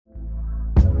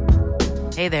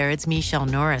Hey there, it's Michelle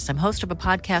Norris. I'm host of a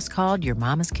podcast called Your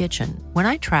Mama's Kitchen. When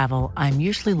I travel, I'm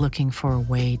usually looking for a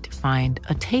way to find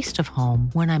a taste of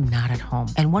home when I'm not at home.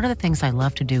 And one of the things I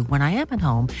love to do when I am at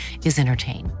home is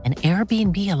entertain. And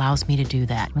Airbnb allows me to do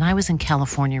that. When I was in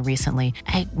California recently,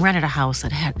 I rented a house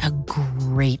that had a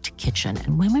great kitchen.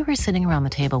 And when we were sitting around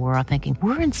the table, we were all thinking,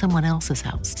 we're in someone else's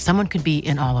house. Someone could be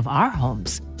in all of our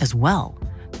homes as well.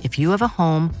 If you have a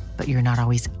home, but you're not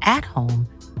always at home,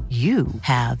 you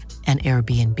have an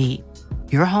Airbnb.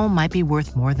 Your home might be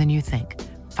worth more than you think.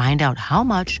 Find out how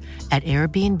much at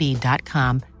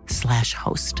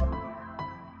airbnb.com/host.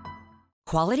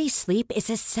 Quality sleep is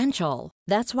essential.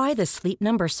 That's why the Sleep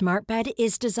Number Smart Bed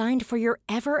is designed for your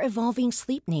ever-evolving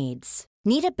sleep needs.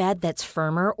 Need a bed that's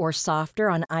firmer or softer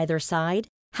on either side?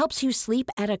 Helps you sleep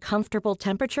at a comfortable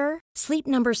temperature? Sleep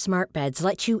Number Smart Beds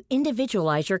let you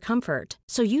individualize your comfort,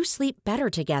 so you sleep better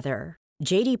together.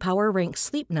 J.D. Power ranks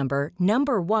Sleep Number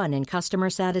number 1 in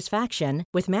customer satisfaction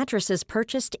with mattresses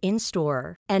purchased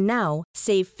in-store. And now,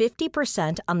 save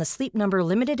 50% on the Sleep Number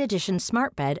Limited Edition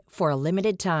Smart Bed for a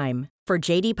limited time. For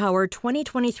J.D. Power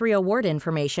 2023 award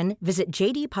information, visit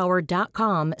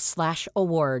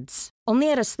jdpower.com/awards.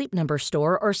 Only at a Sleep Number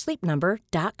store or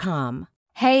sleepnumber.com.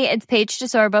 Hey, it's Paige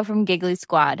DeSorbo from Giggly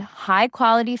Squad. High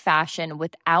quality fashion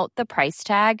without the price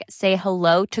tag. Say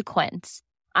hello to Quince.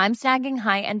 I'm snagging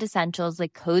high-end essentials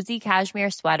like cozy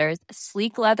cashmere sweaters,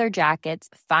 sleek leather jackets,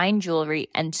 fine jewelry,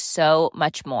 and so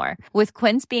much more. With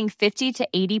Quince being 50 to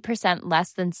 80%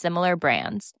 less than similar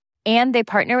brands. And they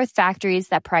partner with factories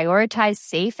that prioritize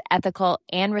safe, ethical,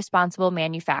 and responsible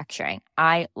manufacturing.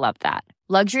 I love that.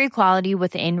 Luxury quality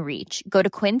within reach. Go to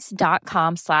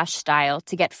quince.com/style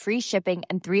to get free shipping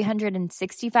and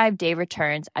 365-day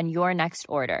returns on your next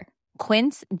order.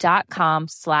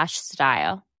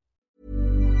 Quince.com/style.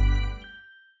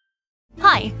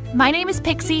 Hi, my name is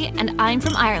Pixie, and I'm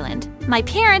from Ireland. My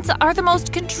parents are the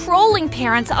most controlling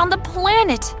parents on the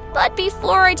planet. But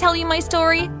before I tell you my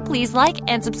story, please like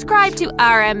and subscribe to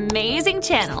our amazing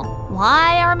channel.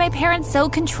 Why are my parents so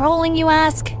controlling, you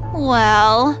ask?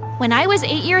 Well, when I was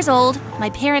 8 years old, my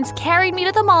parents carried me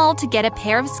to the mall to get a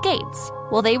pair of skates.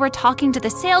 While they were talking to the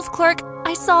sales clerk,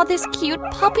 I saw this cute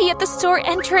puppy at the store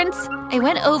entrance. I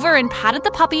went over and patted the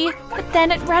puppy, but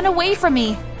then it ran away from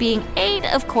me. Being 8,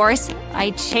 of course, I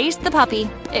chased the puppy.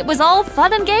 It was all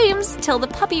fun and games till the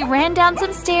puppy ran down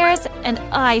some stairs and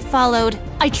I followed.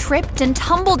 I tripped and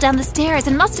tumbled down the stairs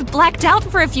and must have blacked out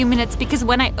for a few minutes because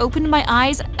when I opened my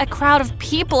eyes, a crowd of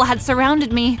people had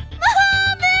surrounded me.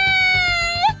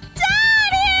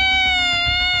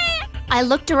 I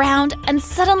looked around, and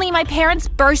suddenly my parents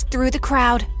burst through the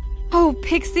crowd. Oh,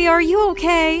 Pixie, are you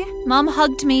okay? Mom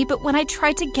hugged me, but when I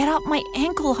tried to get up, my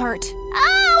ankle hurt.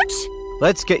 Ouch!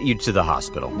 Let's get you to the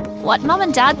hospital. What Mom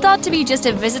and Dad thought to be just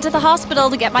a visit to the hospital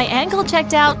to get my ankle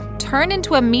checked out turned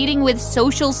into a meeting with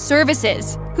social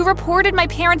services, who reported my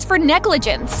parents for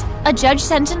negligence. A judge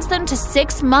sentenced them to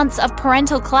 6 months of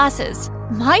parental classes.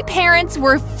 My parents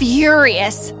were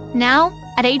furious. Now,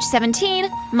 at age 17,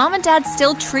 Mom and Dad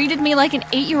still treated me like an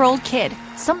 8-year-old kid.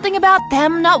 Something about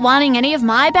them not wanting any of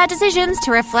my bad decisions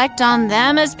to reflect on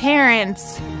them as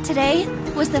parents. Today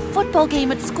was the football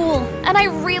game at school, and I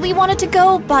really wanted to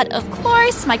go, but of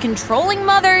course, my controlling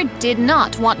mother did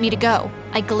not want me to go.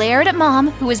 I glared at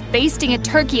Mom, who was basting a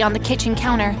turkey on the kitchen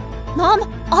counter. Mom,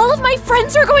 all of my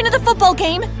friends are going to the football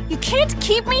game. You can't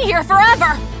keep me here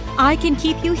forever. I can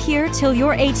keep you here till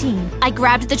you're 18. I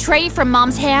grabbed the tray from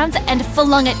Mom's hands and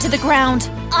flung it to the ground.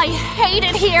 I hate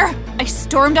it here. I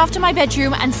stormed off to my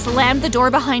bedroom and slammed the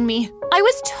door behind me. I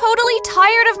was totally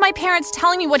tired of my parents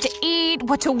telling me what to eat,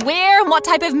 what to wear, and what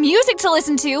type of music to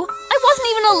listen to. I wasn't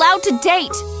even allowed to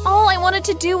date. All I wanted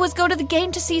to do was go to the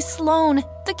game to see Sloan,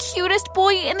 the cutest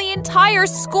boy in the entire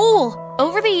school.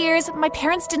 Over the years, my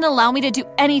parents didn't allow me to do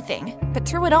anything. But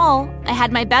through it all, I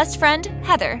had my best friend,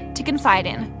 Heather, to confide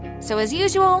in. So as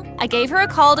usual, I gave her a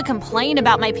call to complain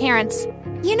about my parents.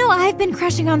 You know, I've been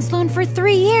crushing on Sloan for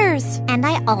 3 years. And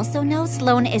I also know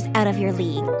Sloan is out of your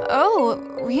league. Oh,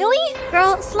 really?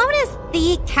 Girl, Sloan is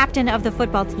the captain of the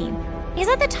football team. He's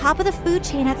at the top of the food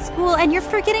chain at school, and you're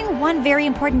forgetting one very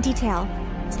important detail.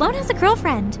 Sloan has a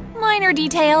girlfriend. Minor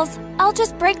details. I'll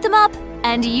just break them up,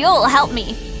 and you'll help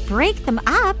me. Break them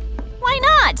up? Why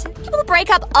not? People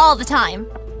break up all the time.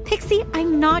 Pixie,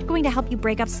 I'm not going to help you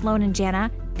break up Sloan and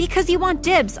Jana because you want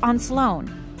dibs on Sloan.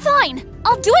 Fine,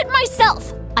 I'll do it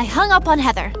myself. I hung up on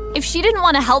Heather. If she didn't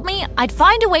want to help me, I'd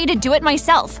find a way to do it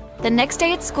myself. The next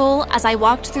day at school, as I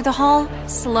walked through the hall,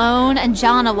 Sloan and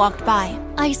Jana walked by.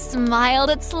 I smiled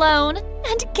at Sloan.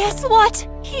 And guess what?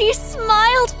 He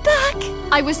smiled back.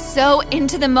 I was so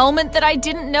into the moment that I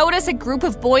didn't notice a group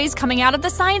of boys coming out of the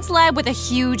science lab with a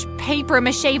huge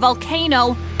papier-mâché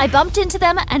volcano. I bumped into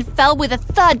them and fell with a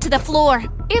thud to the floor.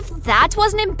 If that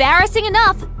wasn't embarrassing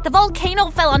enough, the volcano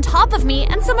fell on top of me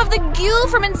and some of the goo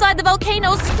from inside the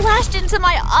volcano splashed into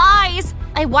my eyes.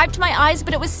 I wiped my eyes,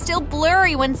 but it was still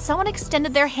blurry when someone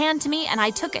extended their hand to me and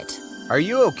I took it. Are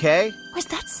you okay? Was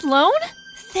that Sloan?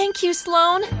 Thank you,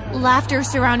 Sloan. Laughter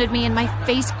surrounded me and my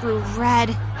face grew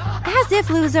red. As if,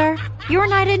 loser. Your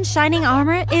knight in shining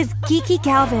armor is Geeky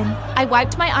Galvin. I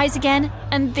wiped my eyes again,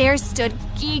 and there stood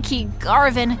Geeky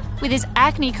Garvin with his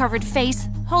acne-covered face,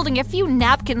 holding a few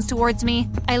napkins towards me.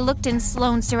 I looked in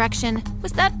Sloan's direction.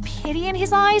 Was that pity in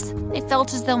his eyes? I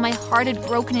felt as though my heart had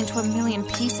broken into a million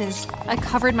pieces. I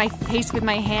covered my face with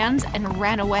my hands and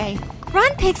ran away.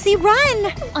 Run, Pixie,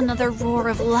 run! Another roar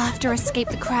of laughter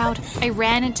escaped the crowd. I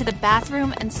ran into the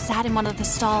bathroom and sat in one of the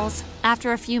stalls.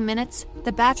 After a few minutes,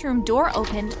 the bathroom door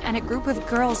opened and a group of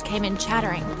girls came in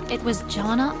chattering. It was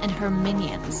Jana and her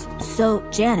minions. So,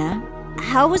 Jana,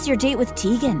 how was your date with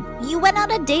Tegan? You went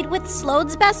on a date with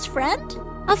Sloane's best friend?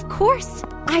 Of course.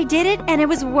 I did it and it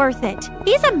was worth it.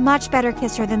 He's a much better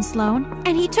kisser than Sloan,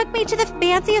 and he took me to the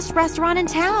fanciest restaurant in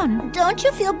town. Don't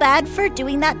you feel bad for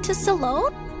doing that to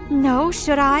Sloan? No,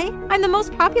 should I? I'm the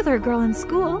most popular girl in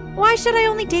school. Why should I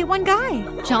only date one guy?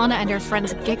 Jana and her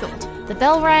friends giggled. The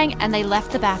bell rang and they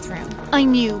left the bathroom. I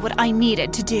knew what I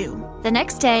needed to do. The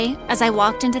next day, as I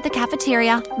walked into the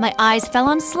cafeteria, my eyes fell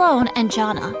on Sloan and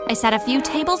Jana. I sat a few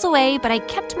tables away, but I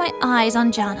kept my eyes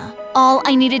on Jana. All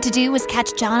I needed to do was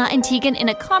catch Jana and Tegan in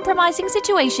a compromising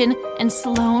situation, and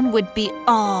Sloan would be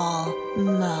all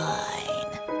mine.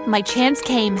 My chance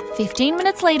came 15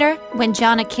 minutes later when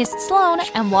Jana kissed Sloan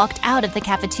and walked out of the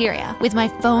cafeteria. With my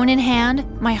phone in hand,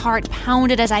 my heart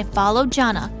pounded as I followed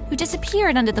Jana, who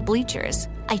disappeared under the bleachers.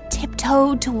 I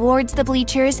tiptoed towards the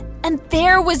bleachers, and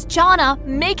there was Jana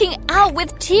making out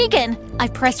with Tegan. I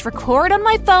pressed record on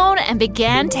my phone and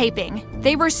began taping.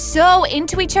 They were so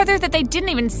into each other that they didn't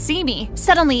even see me.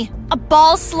 Suddenly, a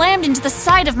ball slammed into the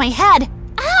side of my head.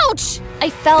 Ouch!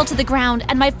 I fell to the ground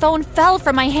and my phone fell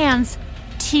from my hands.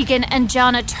 Tegan and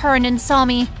Jana turned and saw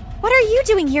me. What are you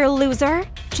doing here, loser?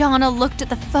 Jana looked at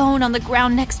the phone on the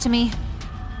ground next to me.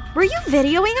 Were you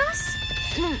videoing us?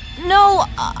 No,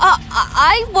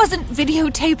 I wasn't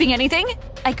videotaping anything.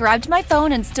 I grabbed my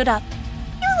phone and stood up.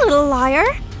 You little liar.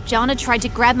 Jana tried to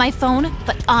grab my phone,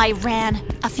 but I ran.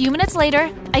 A few minutes later,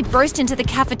 I burst into the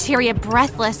cafeteria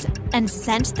breathless and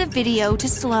sent the video to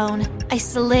Sloan. I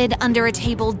slid under a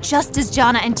table just as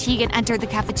Jana and Tegan entered the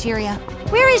cafeteria.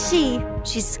 Where is she?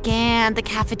 She scanned the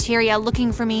cafeteria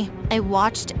looking for me. I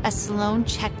watched as Sloan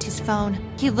checked his phone.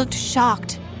 He looked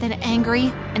shocked, then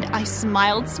angry, and I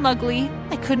smiled smugly.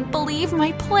 I couldn't believe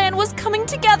my plan was coming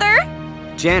together.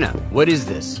 Jana, what is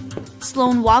this?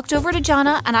 Sloan walked over to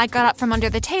Jana, and I got up from under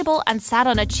the table and sat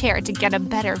on a chair to get a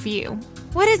better view.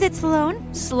 What is it,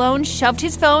 Sloan? Sloan shoved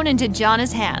his phone into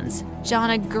Jana's hands.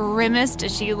 Jana grimaced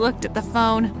as she looked at the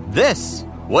phone. This?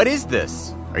 What is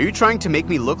this? Are you trying to make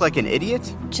me look like an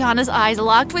idiot? Jana's eyes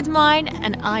locked with mine,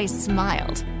 and I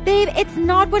smiled. Babe, it's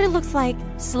not what it looks like.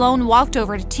 Sloan walked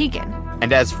over to Tegan.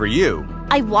 And as for you...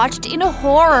 I watched in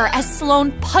horror as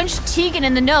Sloan punched Tegan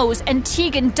in the nose and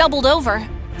Tegan doubled over.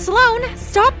 Sloan,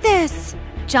 stop this!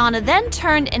 Jana then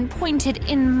turned and pointed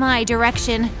in my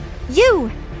direction. You!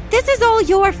 This is all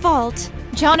your fault!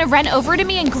 Jana ran over to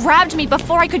me and grabbed me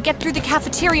before I could get through the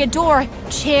cafeteria door.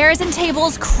 Chairs and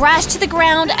tables crashed to the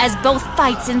ground as both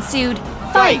fights ensued.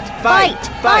 Fight!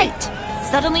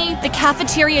 Suddenly, the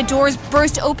cafeteria doors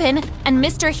burst open, and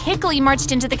Mr. Hickley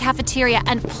marched into the cafeteria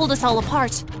and pulled us all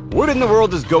apart. What in the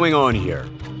world is going on here?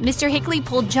 Mr. Hickley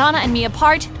pulled Jana and me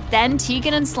apart, then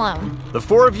Tegan and Sloan. The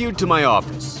four of you to my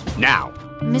office, now.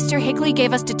 Mr. Hickley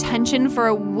gave us detention for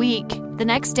a week. The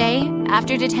next day,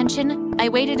 after detention, I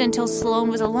waited until Sloan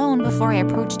was alone before I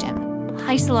approached him.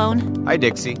 Hi, Sloan. Hi,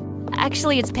 Dixie.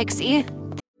 Actually, it's Pixie.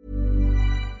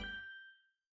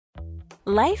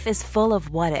 Life is full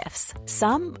of what-ifs.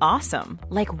 Some awesome,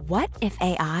 like what if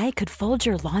AI could fold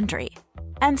your laundry?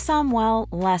 And some, well,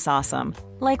 less awesome,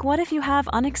 like what if you have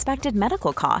unexpected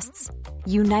medical costs?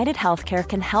 United Healthcare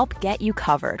can help get you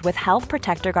covered with Health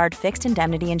Protector Guard fixed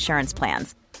indemnity insurance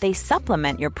plans. They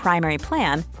supplement your primary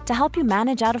plan to help you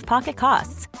manage out-of-pocket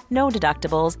costs. No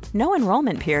deductibles, no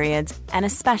enrollment periods, and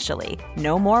especially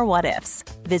no more what-ifs.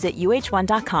 Visit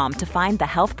UH1.com to find the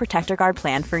Health Protector Guard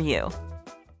plan for you.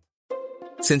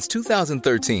 Since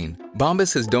 2013,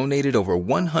 Bombas has donated over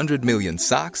 100 million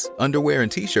socks, underwear,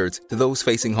 and T-shirts to those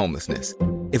facing homelessness.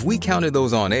 If we counted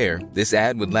those on air, this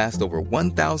ad would last over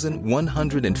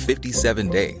 1,157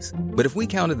 days. But if we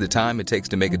counted the time it takes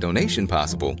to make a donation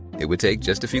possible, it would take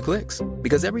just a few clicks.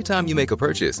 Because every time you make a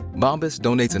purchase, Bombas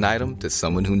donates an item to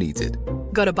someone who needs it.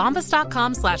 Go to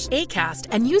bombas.com/ACAST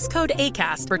and use code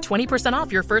ACAST for 20% off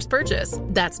your first purchase.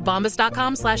 That's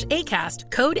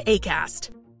bombas.com/ACAST, code ACAST.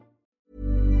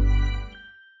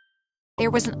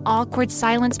 There was an awkward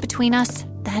silence between us.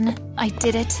 Then I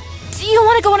did it. Do you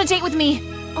want to go on a date with me?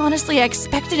 Honestly, I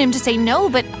expected him to say no,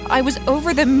 but I was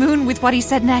over the moon with what he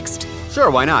said next.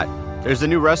 Sure, why not? There's a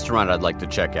new restaurant I'd like to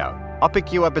check out. I'll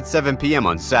pick you up at 7 p.m.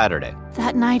 on Saturday.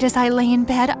 That night as I lay in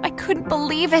bed, I couldn't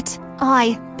believe it.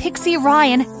 I, Pixie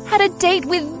Ryan, had a date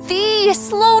with the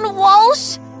Sloan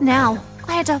Walsh. Now,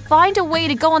 I had to find a way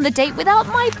to go on the date without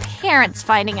my parents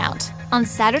finding out. On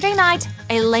Saturday night,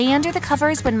 I lay under the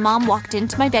covers when Mom walked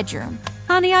into my bedroom.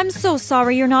 Honey, I'm so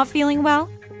sorry you're not feeling well.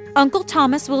 Uncle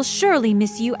Thomas will surely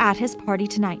miss you at his party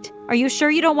tonight. Are you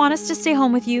sure you don't want us to stay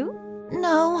home with you?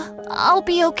 No, I'll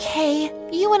be okay.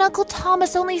 You and Uncle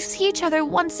Thomas only see each other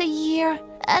once a year.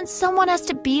 And someone has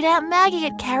to beat Aunt Maggie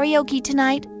at karaoke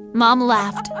tonight. Mom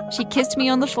laughed. She kissed me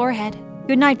on the forehead.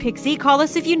 Good night, Pixie. Call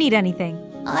us if you need anything.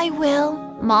 I will.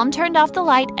 Mom turned off the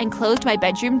light and closed my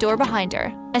bedroom door behind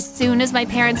her. As soon as my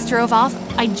parents drove off,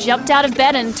 I jumped out of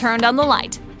bed and turned on the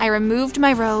light. I removed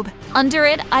my robe. Under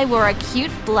it, I wore a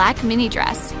cute black mini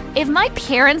dress. If my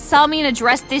parents saw me in a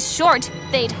dress this short,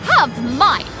 they'd have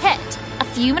my head. A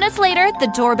few minutes later,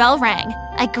 the doorbell rang.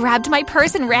 I grabbed my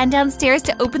purse and ran downstairs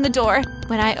to open the door.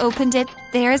 When I opened it,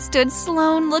 there stood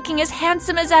Sloan looking as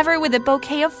handsome as ever with a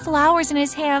bouquet of flowers in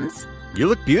his hands. You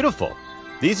look beautiful.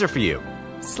 These are for you.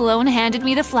 Sloan handed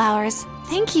me the flowers.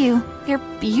 Thank you. They're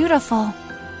beautiful.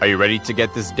 Are you ready to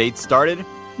get this date started?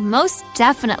 Most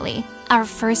definitely. Our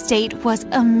first date was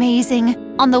amazing.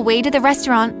 On the way to the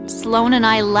restaurant, Sloan and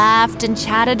I laughed and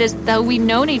chatted as though we'd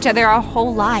known each other our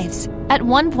whole lives. At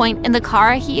one point in the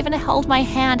car, he even held my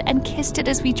hand and kissed it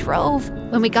as we drove.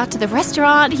 When we got to the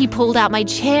restaurant, he pulled out my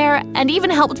chair and even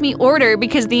helped me order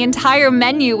because the entire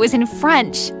menu was in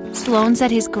French. Sloan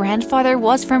said his grandfather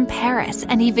was from Paris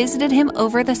and he visited him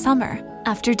over the summer.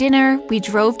 After dinner, we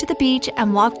drove to the beach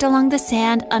and walked along the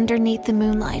sand underneath the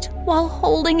moonlight while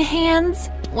holding hands.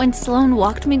 When Sloan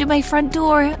walked me to my front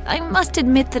door, I must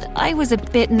admit that I was a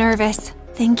bit nervous.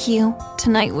 Thank you.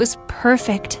 Tonight was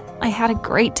perfect. I had a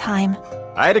great time.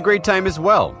 I had a great time as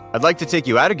well. I'd like to take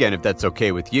you out again if that's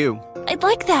okay with you. I'd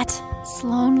like that.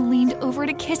 Sloan leaned over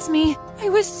to kiss me. I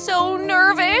was so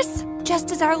nervous. Just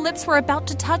as our lips were about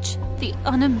to touch, the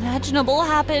unimaginable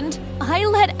happened. I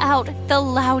let out the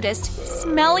loudest,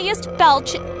 smelliest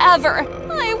belch ever.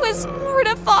 I was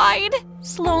mortified.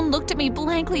 Sloan looked at me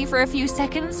blankly for a few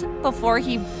seconds before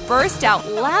he burst out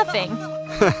laughing.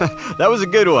 That was a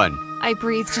good one. I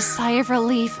breathed a sigh of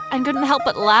relief and couldn't help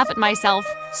but laugh at myself.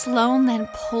 Sloan then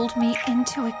pulled me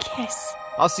into a kiss.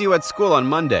 I'll see you at school on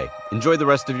Monday. Enjoy the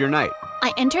rest of your night.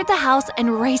 I entered the house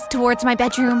and raced towards my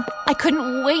bedroom. I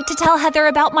couldn't wait to tell Heather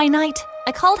about my night.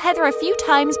 I called Heather a few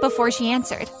times before she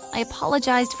answered. I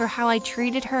apologized for how I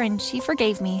treated her and she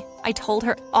forgave me. I told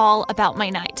her all about my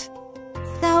night.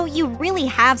 So you really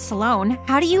have Sloan.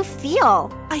 How do you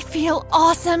feel? I feel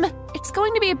awesome. It's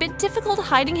going to be a bit difficult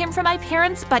hiding him from my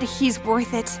parents, but he's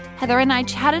worth it. Heather and I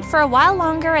chatted for a while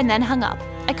longer and then hung up.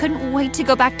 I couldn't wait to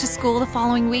go back to school the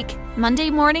following week.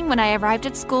 Monday morning when I arrived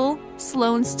at school,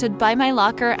 Sloan stood by my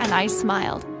locker and I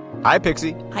smiled. Hi,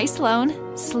 Pixie. Hi,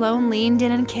 Sloan. Sloan leaned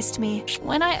in and kissed me.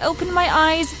 When I opened my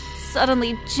eyes,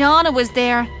 suddenly Jonna was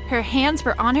there. Her hands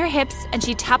were on her hips and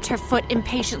she tapped her foot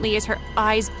impatiently as her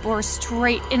eyes bore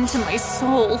straight into my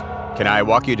soul. Can I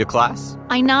walk you to class?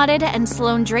 I nodded and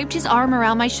Sloan draped his arm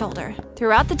around my shoulder.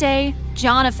 Throughout the day,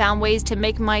 Jonna found ways to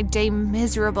make my day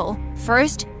miserable.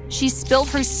 First, she spilled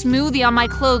her smoothie on my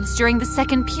clothes during the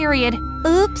second period.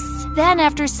 Oops. Then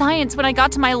after science, when I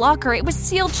got to my locker, it was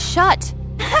sealed shut.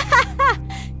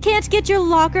 Can't get your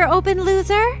locker open,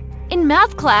 loser? In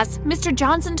math class, Mr.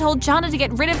 Johnson told Jonna to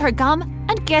get rid of her gum,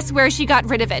 and guess where she got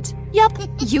rid of it? Yup,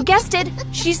 you guessed it.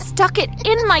 She stuck it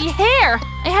in my hair.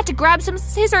 I had to grab some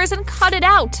scissors and cut it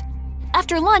out.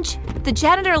 After lunch, the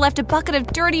janitor left a bucket of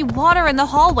dirty water in the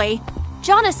hallway.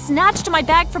 Jonna snatched my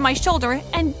bag from my shoulder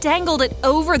and dangled it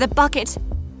over the bucket.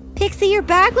 Pixie, your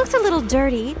bag looks a little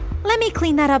dirty. Let me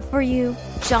clean that up for you.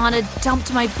 Jonna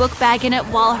dumped my book bag in it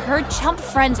while her chump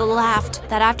friends laughed.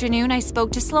 That afternoon, I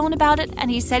spoke to Sloan about it,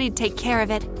 and he said he'd take care of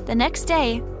it. The next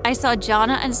day, I saw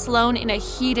Jonna and Sloan in a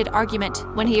heated argument.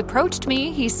 When he approached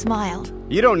me, he smiled.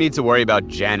 You don't need to worry about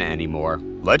Jana anymore.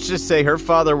 Let's just say her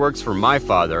father works for my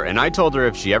father, and I told her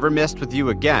if she ever messed with you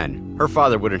again, her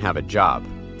father wouldn't have a job.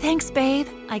 Thanks, babe.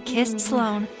 I kissed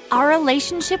Sloane. Our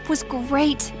relationship was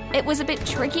great. It was a bit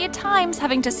tricky at times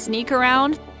having to sneak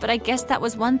around, but I guess that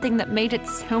was one thing that made it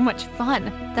so much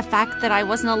fun. The fact that I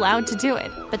wasn't allowed to do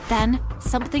it. But then,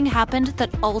 something happened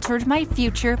that altered my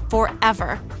future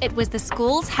forever. It was the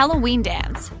school's Halloween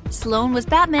dance. Sloane was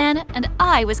Batman and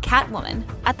I was Catwoman.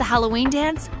 At the Halloween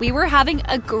dance, we were having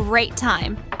a great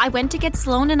time. I went to get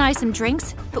Sloane and I some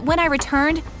drinks, but when I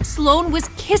returned, Sloane was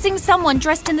kissing someone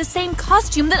dressed in the same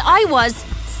costume that I was.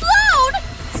 Sloane!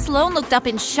 Sloane looked up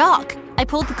in shock. I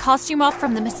pulled the costume off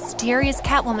from the mysterious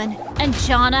Catwoman, and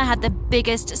Jonna had the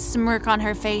biggest smirk on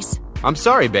her face. I'm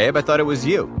sorry, babe. I thought it was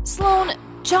you. Sloane,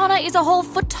 Jonna is a whole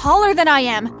foot taller than I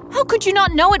am. How could you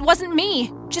not know it wasn't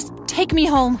me? Just take me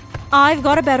home. I've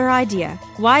got a better idea.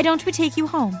 Why don't we take you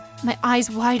home? My eyes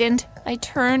widened. I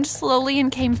turned slowly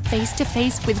and came face to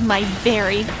face with my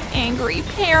very angry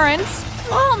parents.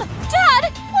 Mom!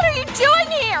 Dad! What are you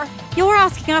doing here? You're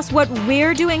asking us what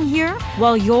we're doing here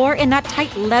while you're in that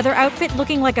tight leather outfit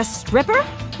looking like a stripper?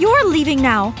 You're leaving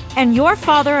now, and your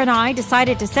father and I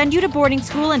decided to send you to boarding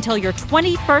school until your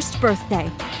 21st birthday.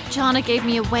 Jonna gave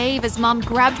me a wave as Mom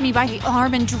grabbed me by the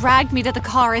arm and dragged me to the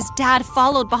car as Dad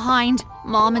followed behind.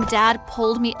 Mom and Dad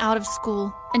pulled me out of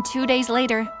school, and 2 days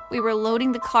later, we were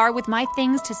loading the car with my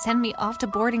things to send me off to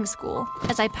boarding school.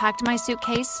 As I packed my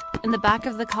suitcase, in the back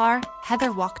of the car,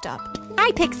 Heather walked up.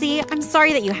 Hi, Pixie. I'm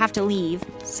sorry that you have to leave.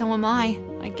 So am I.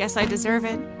 I guess I deserve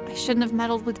it. I shouldn't have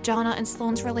meddled with Jonna and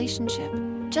Sloane's relationship.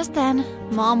 Just then,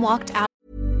 Mom walked out.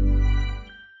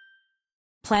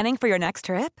 Planning for your next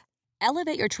trip?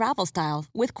 Elevate your travel style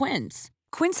with Quince.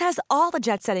 Quince has all the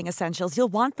jet-setting essentials you'll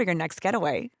want for your next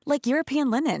getaway, like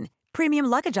European linen, premium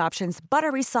luggage options,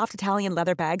 buttery soft Italian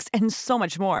leather bags, and so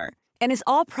much more. And is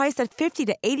all priced at 50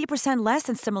 to 80% less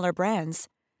than similar brands.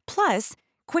 Plus,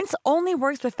 Quince only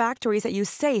works with factories that use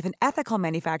safe and ethical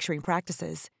manufacturing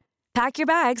practices. Pack your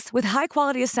bags with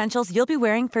high-quality essentials you'll be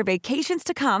wearing for vacations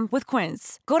to come with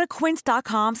Quince. Go to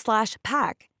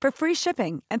quince.com/pack for free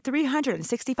shipping and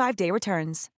 365-day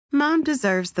returns. Mom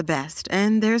deserves the best,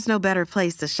 and there's no better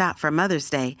place to shop for Mother's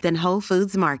Day than Whole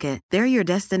Foods Market. They're your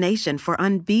destination for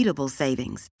unbeatable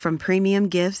savings, from premium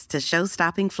gifts to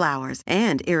show-stopping flowers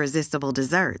and irresistible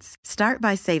desserts. Start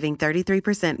by saving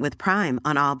 33% with Prime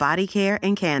on all body care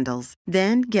and candles.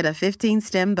 Then get a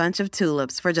 15-stem bunch of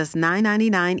tulips for just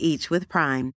 $9.99 each with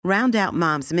Prime. Round out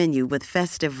Mom's menu with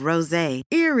festive rosé,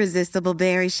 irresistible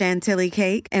berry chantilly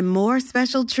cake, and more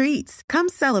special treats. Come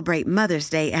celebrate Mother's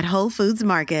Day at Whole Foods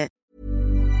Market.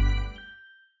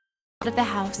 At the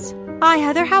house. Hi,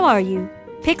 Heather. How are you?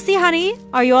 Pixie, honey,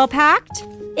 are you all packed?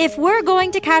 If we're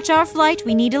going to catch our flight,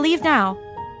 we need to leave now.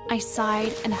 I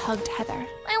sighed and hugged Heather.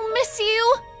 I'll miss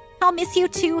you. I'll miss you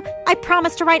too. I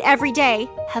promise to write every day.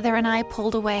 Heather and I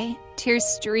pulled away, tears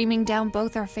streaming down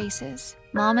both our faces.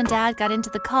 Mom and Dad got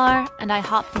into the car, and I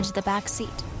hopped into the back seat.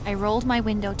 I rolled my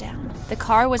window down. The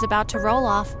car was about to roll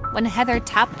off when Heather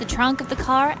tapped the trunk of the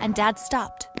car and Dad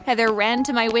stopped. Heather ran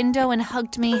to my window and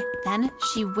hugged me. Then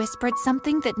she whispered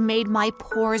something that made my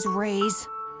pores raise.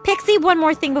 Pixie, one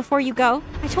more thing before you go.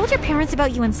 I told your parents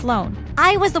about you and Sloane.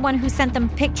 I was the one who sent them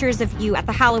pictures of you at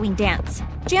the Halloween dance.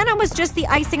 Jana was just the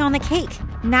icing on the cake.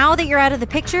 Now that you're out of the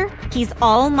picture, he's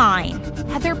all mine.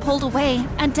 Heather pulled away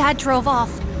and Dad drove off.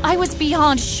 I was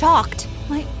beyond shocked.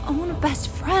 My own best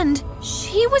friend.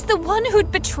 She was the one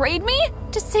who'd betrayed me?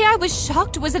 To say I was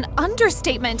shocked was an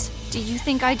understatement. Do you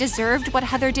think I deserved what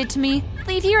Heather did to me?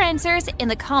 Leave your answers in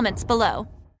the comments below.